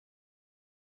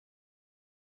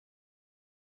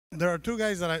There are two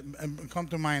guys that come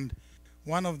to mind.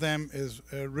 One of them is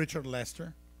Richard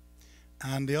Lester,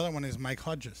 and the other one is Mike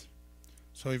Hodges.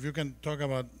 So if you can talk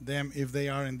about them, if they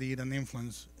are indeed an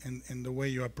influence in the way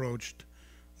you approached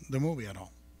the movie at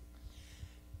all.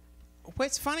 Well,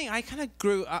 it's funny. I kind of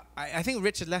grew up. I think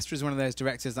Richard Lester is one of those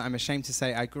directors that I'm ashamed to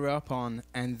say I grew up on,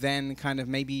 and then kind of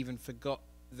maybe even forgot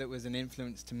that was an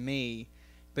influence to me.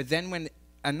 But then when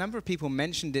a number of people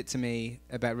mentioned it to me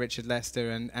about Richard Lester,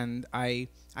 and I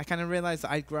kind of realized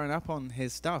that I'd grown up on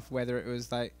his stuff. Whether it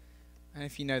was like, I don't know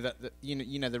if you know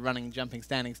you know the running, jumping,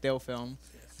 standing still film.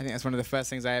 Yes. I think that's one of the first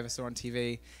things I ever saw on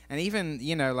TV. And even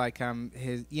like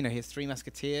his Three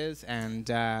Musketeers and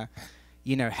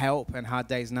Help and Hard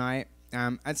Day's Night.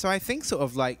 And so I think sort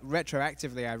of like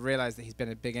retroactively I realized that he's been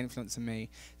a big influence on me.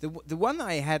 The one that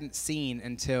I hadn't seen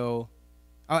until,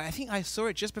 I think I saw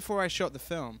it just before I shot the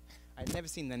film. I'd never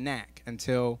seen The Knack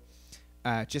until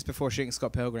just before shooting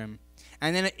Scott Pilgrim.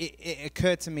 And then it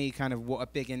occurred to me kind of what a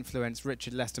big influence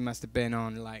Richard Lester must have been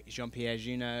on like Jean-Pierre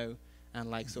Junot and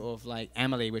like sort of like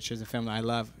Amélie, which is a film that I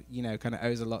love, kind of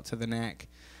owes a lot to The Knack.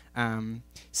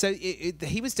 So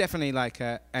he was definitely like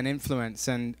an influence,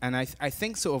 and I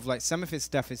think sort of like some of his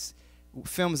stuff is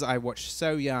films that I watched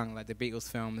so young, like the Beatles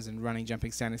films and Running,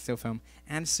 Jumping, Standing Still film,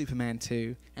 and Superman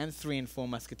 2, and 3 and 4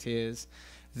 Musketeers.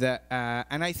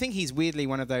 And I think he's weirdly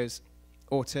one of those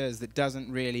auteurs that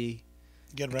doesn't really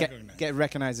get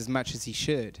recognized as much as he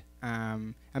should,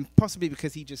 and possibly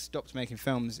because he just stopped making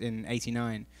films in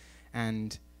 '89,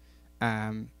 and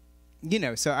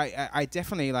so I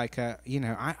definitely like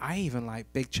I even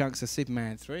like big chunks of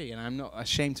Superman 3, and I'm not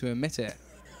ashamed to admit it.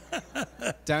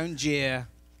 Don't jeer.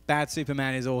 Bad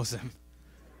Superman is awesome.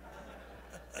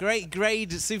 Great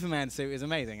grade Superman suit is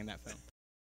amazing in that film.